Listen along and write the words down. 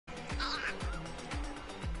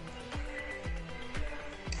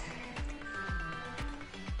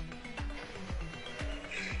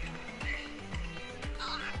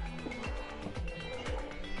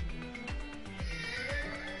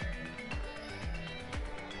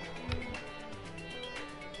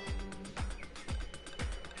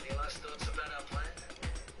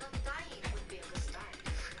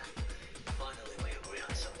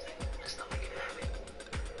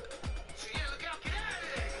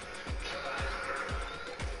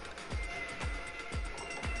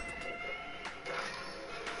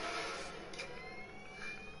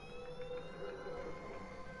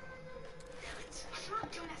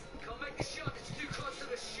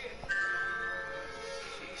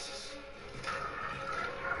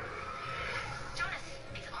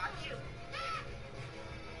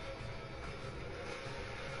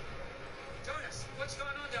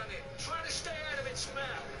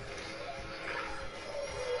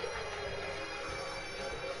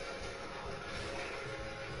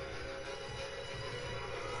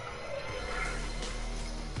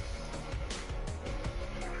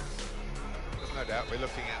We're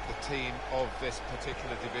looking at the team of this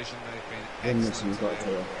particular division. They've been excellent. Got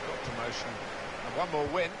promotion and one more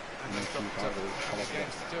win, and they've got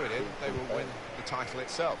games to do it in. They will win the title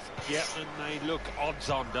itself. Yeah, and they look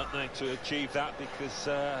odds-on, don't they, to achieve that, because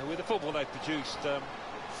with the football they've produced,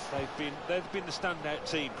 they've been the standout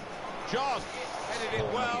team. John headed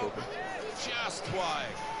it well, just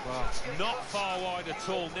wide. Well, not far wide at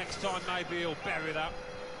all. Next time maybe he'll bury that.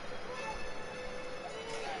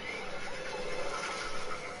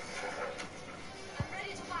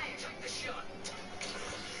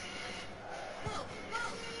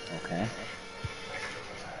 Okay.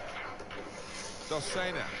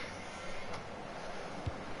 Dossena.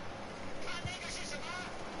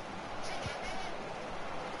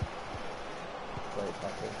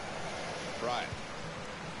 Right.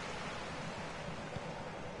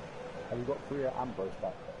 Have you got three at Ambrose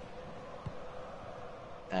back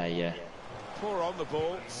there? Yeah. Poor on the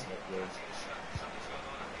ball.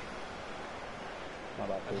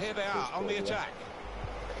 And here they are on the attack.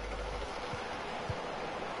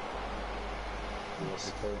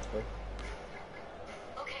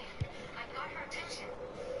 Okay, I've got her attention.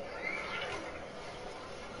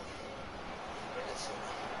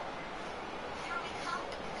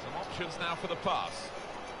 Some options now for the pass.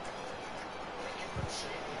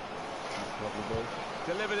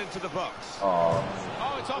 Delivered into the box. Oh,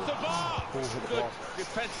 it's off the bar. Good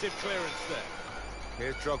defensive clearance there.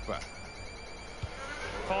 Here's Drogba.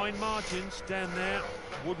 Fine margins down there.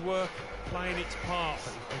 Woodwork playing its part,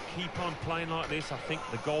 but if they keep on playing like this, I think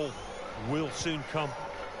the goal will soon come.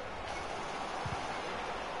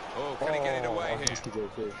 Oh, can he get it away here?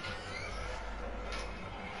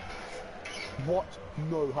 What?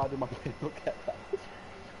 No, how did my kid not get that?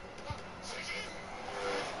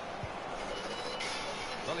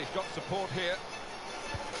 Well, he's got support here.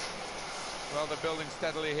 Well, they're building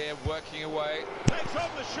steadily here, working away. Takes on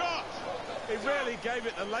the shot! He really gave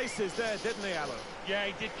it the laces there, didn't he, Alan? Yeah,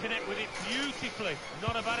 he did connect with it beautifully.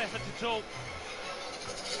 Not a bad effort at all.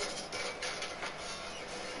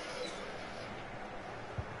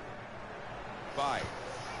 Bye.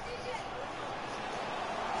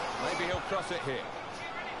 Maybe he'll cross it here.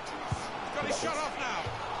 He's got his shot off now.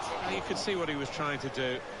 And you could see what he was trying to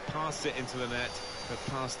do. Passed it into the net, but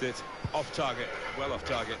passed it off target. Well off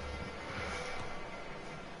target.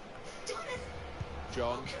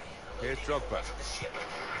 John, here's Drogba.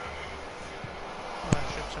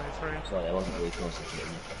 Sorry, I wasn't really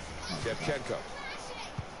concentrating. Shevchenko.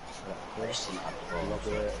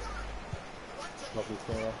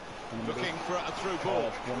 Looking for a through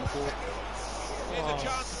ball. Here's a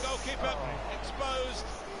chance, goalkeeper exposed.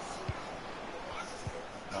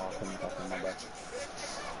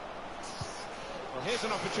 Well, here's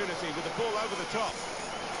an opportunity with the ball over the top.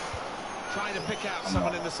 Trying to pick out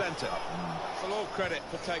someone in the centre. Well, all credit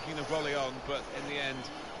for taking the volley on, but in the end,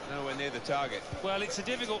 nowhere near the target. Well, it's a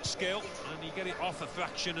difficult skill, and you get it off a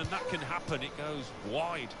fraction, and that can happen. It goes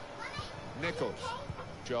wide. Nichols.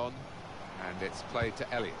 John. And it's played to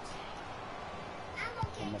Elliott.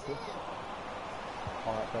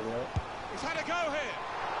 He's had a go here.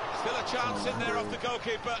 Still a chance in there off the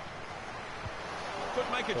goalkeeper. Could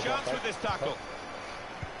make a chance with this tackle.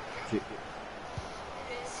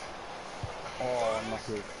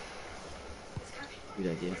 Good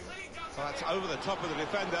idea. Well, that's over the top of the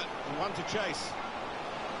defender and one to chase.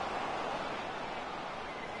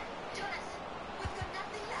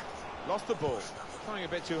 Lost the ball. Trying a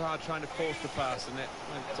bit too hard, trying to force the pass, and it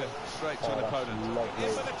went straight to an opponent. In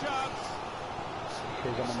for the chance.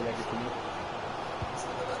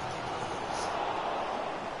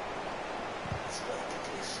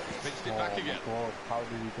 Pitched it back again. How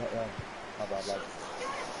did he get there? How bad, like?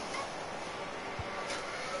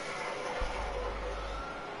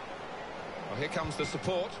 Well, here comes the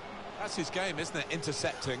support. That's his game, isn't it?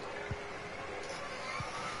 Intercepting.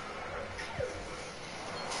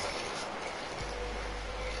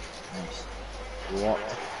 Nice. What?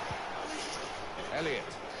 Elliott.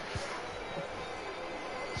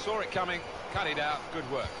 Saw it coming, cut it out. Good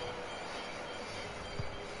work.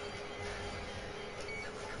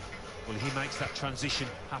 Well, he makes that transition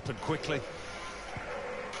happen quickly.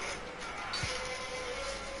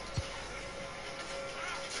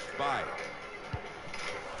 Bye.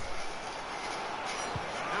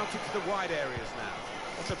 Out into the wide areas now.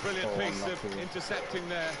 That's a brilliant piece of intercepting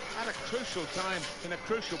there at a crucial time, in a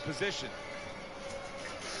crucial position.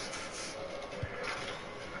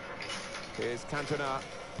 Here's Cantona.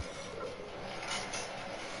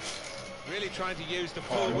 Really trying to use the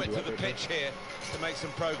full width of the pitch here to make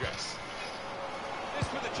some progress. This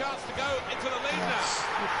with a chance to go into the lead now.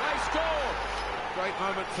 They score! Great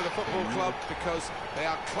moment for the football club because they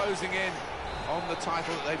are closing in on the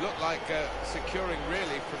title that they look like securing,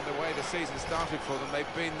 really, from the way the season started for them.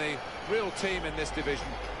 They've been the real team in this division.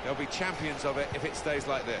 They'll be champions of it if it stays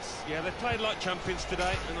like this. Yeah, they played like champions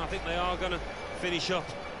today, and I think they are going to finish up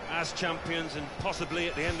as champions and possibly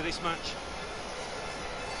at the end of this match.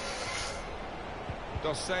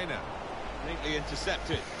 Dossena, neatly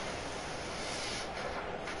intercepted.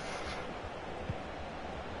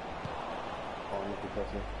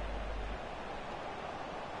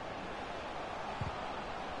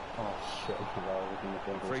 Oh shit,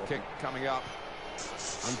 Free kick coming up.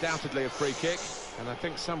 Undoubtedly a free kick, and I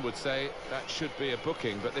think some would say that should be a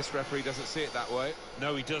booking, but this referee doesn't see it that way.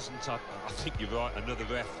 No, he doesn't. I think you're right. Another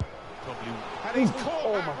ref probably... And he's caught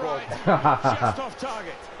oh that my God. right. Just off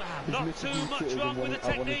target. Not too much wrong with the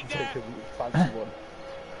technique there.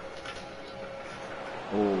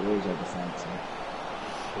 Oh, those are defensive.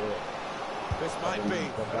 This might be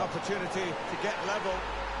an opportunity to get level.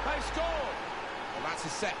 They scored! Well, that's a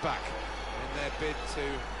setback in their bid to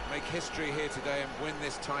make history here today and win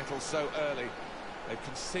this title so early. They've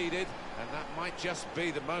conceded, and that might just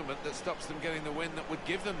be the moment that stops them getting the win that would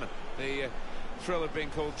give them the thrill of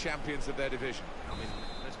being called champions of their division. I mean,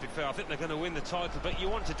 let's be fair, I think they're going to win the title, but you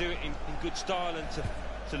want to do it in good style, and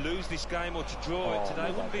to lose this game or to draw it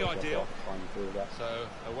today wouldn't be ideal. So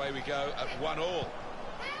away we go at 1-1.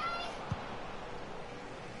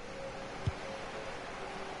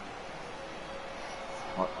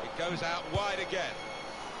 It goes out wide again.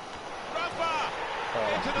 Rafa!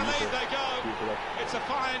 Into the lead they go. It's a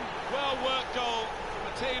fine, well-worked goal from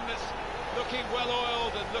a team that's looking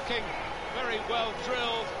well-oiled and looking very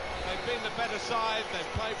well-drilled. They've been the better side.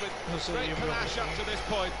 They've played with great panache up to this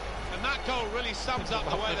point. And that goal really sums up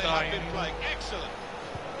the way they have been playing. Excellent.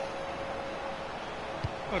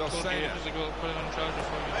 They've really bridged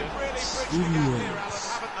the gap here, Alan,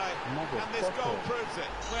 haven't they? And this goal proves it.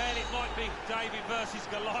 Well, it might be David versus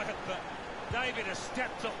Goliath, but David has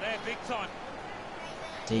stepped up there big time.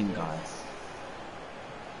 Team, guys.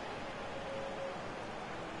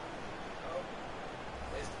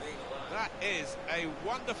 That is a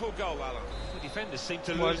wonderful goal, Alan. The defenders seem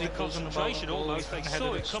to lose the concentration almost. They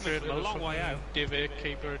saw it coming from a long way out.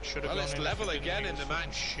 Well, it's level again in the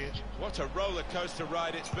match. What a roller coaster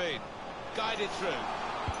ride it's been. Guided through.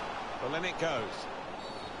 Well, then it goes.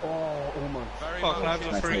 Oh, almost. Very well, can I have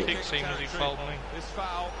much a free in kick seeing as he fouled me? This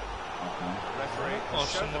foul. Referee Or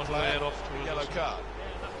has shown the someone player laid off to yellow us. card.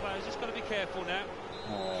 Yeah, that player's just got to be careful now.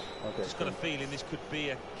 Oh, okay. Just got a feeling this could be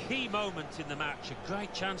a key moment in the match, a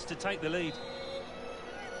great chance to take the lead.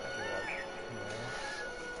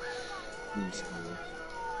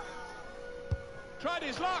 Tried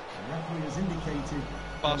his luck. The referee has indicated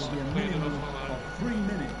there will be a minimum of 3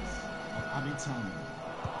 minutes of added time.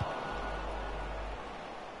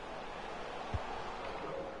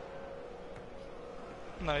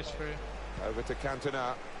 Nice for you. Over to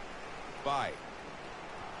Cantona. Bye.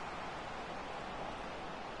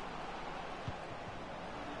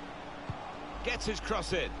 Gets his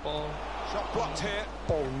cross in. Ball. Shot blocked here.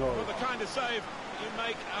 Oh no. Well, the kind of save you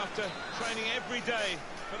make after training every day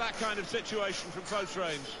for that kind of situation from close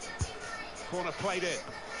range. Corner played in.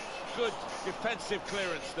 Good defensive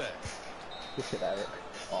clearance there. Look at that, Eric.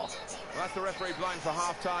 Oh. Well, that's the referee blind for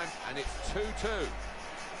half-time, and it's 2-2.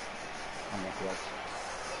 Oh my God.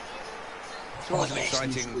 It's always an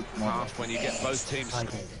exciting half when you get both teams.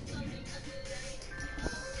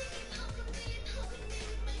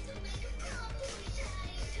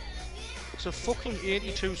 It's a fucking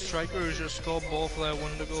 82 striker who's just scored both their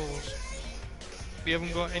wonder goals. We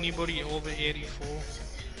haven't got anybody over 84.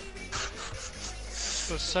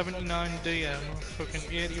 So 79 DM,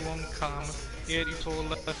 fucking 81 Carmen, 84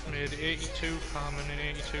 left mid, 82 Carmen and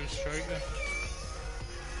 82 striker.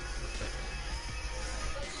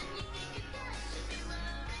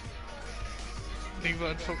 We've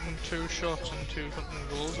had fucking 2 shots and 2 fucking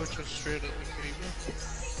goals, which are straight at the keeper.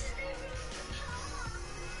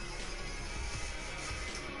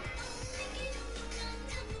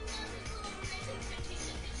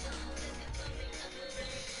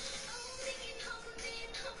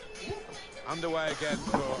 Underway again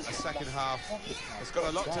for a second half. It's got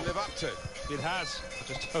a lot to live up to. It has. I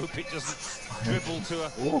just hope it doesn't dribble to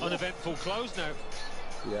an uneventful close now.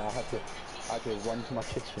 Yeah, I had to run to my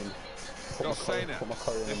kitchen. Dossena.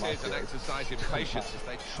 This is an exercise in patience as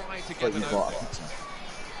they try to But get you an got opening. it.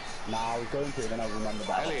 Nah, I was going to, then I remembered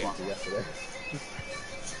that Elliot. I yesterday.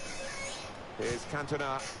 Here's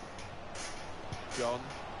Cantona. John.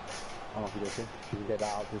 I'm off you go, sir. You can get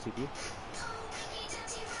that out to the CPU.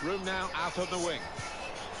 Room now out on the wing.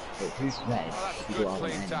 Wait, who's red? Well, that's a You good got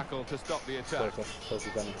clean Arden. tackle to stop the attack.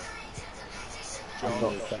 Sophie Benny. I've John,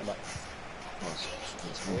 got- centre back.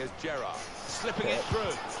 it's me. Here's Gerrard, slipping it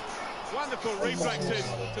through. Wonderful reflexes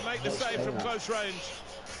to make the save from close range.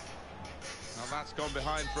 Now that's gone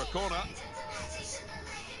behind for a corner.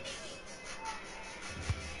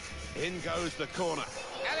 In goes the corner.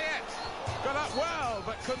 Elliott got up well,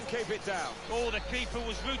 but couldn't keep it down. Oh, the keeper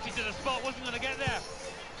was rooted to the spot, wasn't going to get there.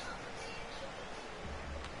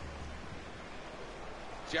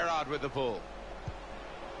 Gerrard with the ball.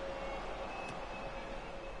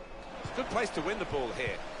 It's a good place to win the ball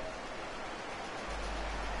here.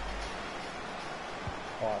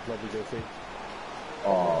 Oh, lovely JC.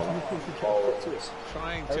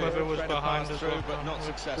 Trying to Whoever was thread a behind pass us through, was but not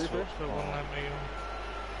successful. So it wouldn't let me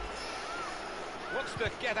Wants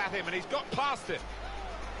to get at him, and he's got past him.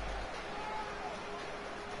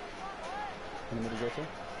 In the middle, JC.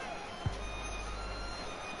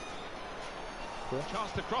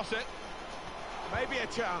 Chance to cross it. Maybe a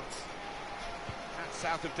chance. That's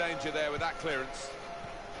out of danger there with that clearance.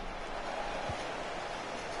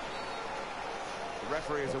 The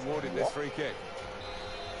referee has awarded this free kick.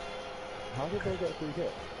 How did they get a free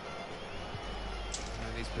kick?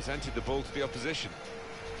 And he's presented the ball to the opposition.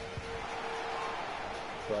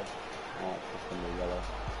 Red. Oh, it's just gonna be yellow.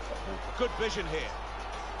 Good vision here.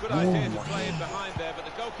 Good idea to play in behind there, but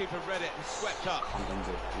the goalkeeper read it and swept up. I'm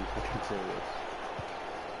injured. I'm fucking serious.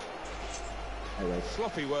 Anyway,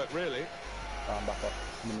 Sloppy work, really. I'm back up.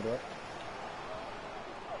 In the middle.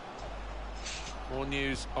 More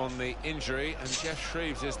news on the injury, and Jeff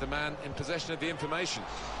Shreves is the man in possession of the information.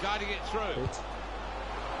 Guiding it through.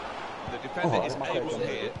 The defender is able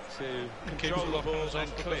here to control the ball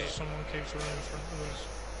and clear. someone keeps running in front of us.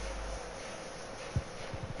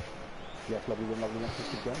 Yes, lovely one, lovely one.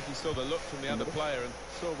 Keep going. He saw the look from the other player and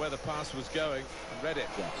saw where the pass was going and read it.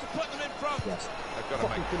 Yes. Put them in front. yes. They've got to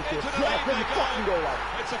Fucking make finish into it. the Yeah, lead let they me fucking go. go, lad.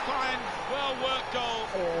 It's a fine, well-worked goal.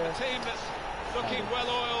 A team that's looking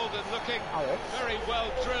well-oiled and looking very well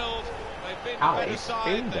drilled. They've been the better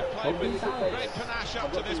side. They've played with great panache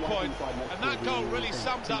up to this point, and that goal really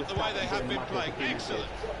sums up the way they have been playing. Excellent.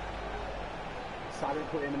 Silent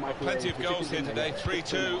put in the microwave. Plenty of goals here today.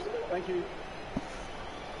 3-2. Thank you.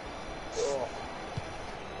 Oh.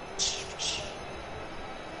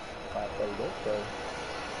 Right, there we go. So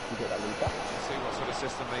you get that lead back. See what sort of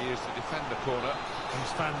system they use to defend the corner.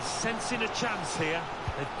 These fans sensing a chance here.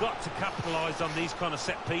 They've got to capitalise on these kind of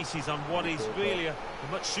set pieces on what is really a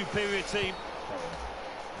much superior team.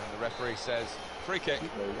 And the referee says, free kick.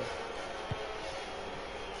 There we go.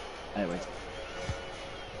 Anyway,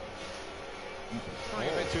 Trying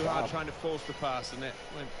a bit too hard, trying to force the pass, and it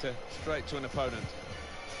went straight to an opponent.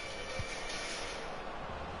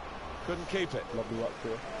 Couldn't keep it. Lovely work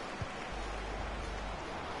here.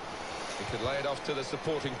 He could lay it off to the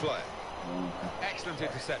supporting player. Excellent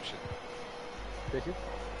interception. Did you?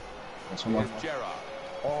 that's one more. Here's Gerrard.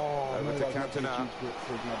 Oh, Over no, to that was Cantona. actually cheap.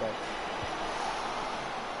 It was my bad.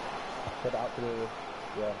 Put it out to the...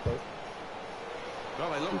 Yeah, both.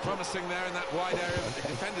 Well, they look promising there in that wide area, but the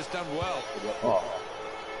defender's done well. Oh,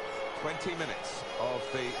 20 minutes of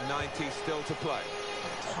the 90 still to play.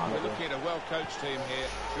 We're looking at a well-coached team here,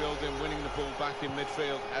 drilled in winning the ball back in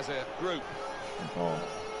midfield as a group. oh.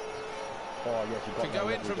 Oh, yes, you got To go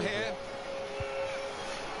in from here,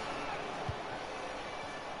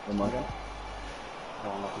 One more. Oh,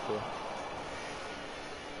 I'm not sure.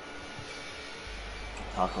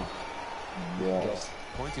 Tackle. Yes.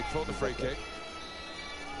 pointed for the free kick.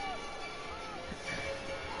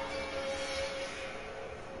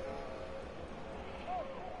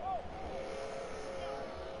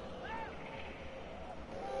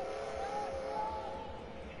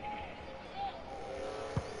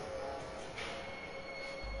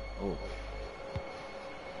 Oh.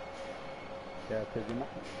 Yeah, Pizima.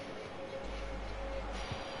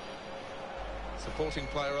 Supporting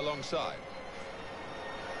player alongside.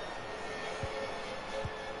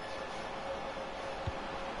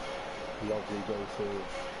 Lovely goal to...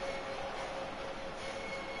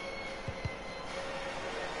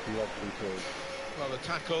 Lovely to... Well, the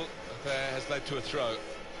tackle there has led to a throw.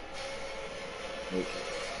 Wait.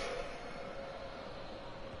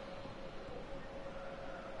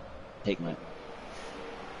 Take mate.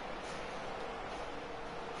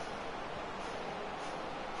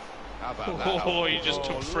 How about that? Oh, he just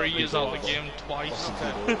took 3 lovely years out of cross. the game twice.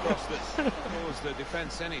 Not a cross that's caused the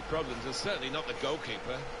defence any problems, and certainly not the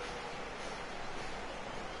goalkeeper.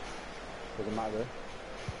 Doesn't matter.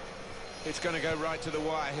 It's going to go right to the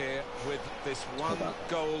wire here with this one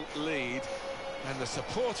goal lead. And the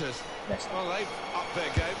supporters, Yes. well, they've upped their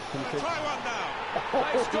game. Try one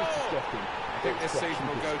now. They score. I think this season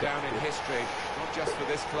will go down in history, not just for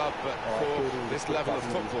this club, but for this level of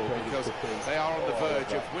football, because they are on the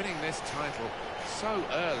verge of winning this title so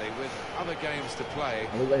early with other games to play.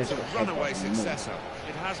 It's a runaway successor.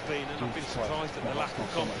 It has been, and I've been surprised at the lack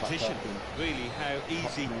of competition, really, how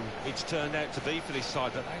easy it's turned out to be for this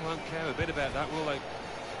side, but they won't care a bit about that, will they?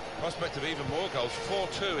 Prospect of even more goals.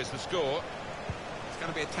 4-2 is the score. It's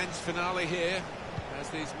going to be a tense finale here. As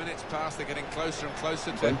these minutes pass, they're getting closer and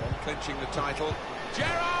closer to clinching the title.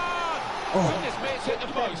 Gerrard! Goodness me, it's hit the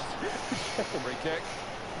post. Free kick.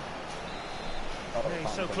 Yeah,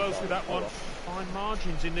 he's so close with that one. Fine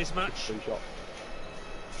margins in this match.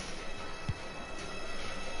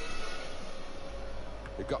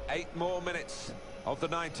 We've got 8 more minutes of the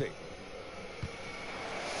 90.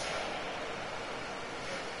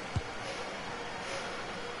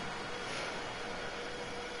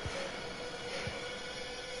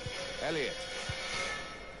 Elliott.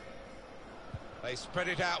 They spread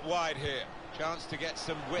it out wide here. Chance to get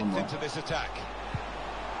some width into this attack.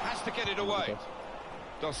 Has to get it away.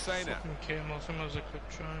 Dosena. Came off him as a quick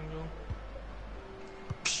triangle.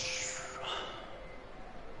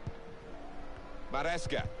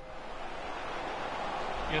 Maresca.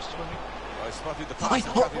 Yes, 20. Well, he spotted the pass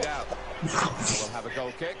and cut it out. We'll have a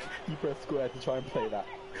goal kick. You press square to try and play that.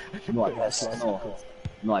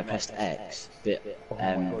 No, I pressed X, but Oh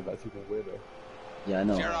my god, that's even weirder. yeah, I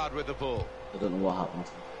know. Gerrard with the ball. I don't know what happened.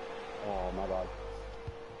 Oh, my bad.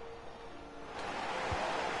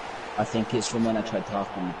 I think it's from when I tried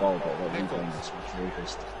tackling the ball, but what we're doing is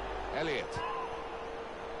focused. Elliott.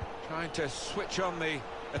 Trying to switch on the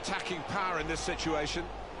attacking power in this situation.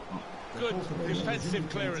 Good defensive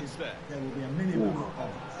clearance there. There will be a minimum of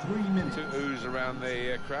 3 minutes. 2 oohs around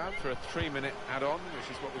the crowd for a 3-minute add-on, which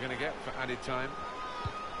is what we're going to get for added time.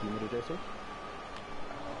 You want to do so?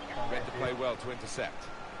 Read to play well to intercept.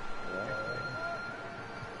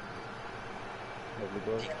 Lovely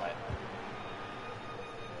goal.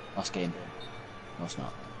 Last game. No, it's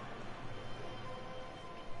not.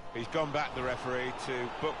 He's gone back, the referee, to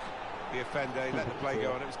book the offender. He let the play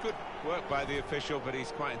go on. It was good work by the official, but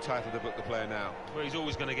he's quite entitled to book the player now. Well, he's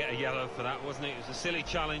always going to get a yellow for that, wasn't he? It was a silly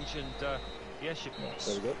challenge, and yes,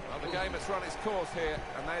 Very good. Well, the game has run its course here,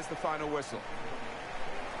 and there's the final whistle.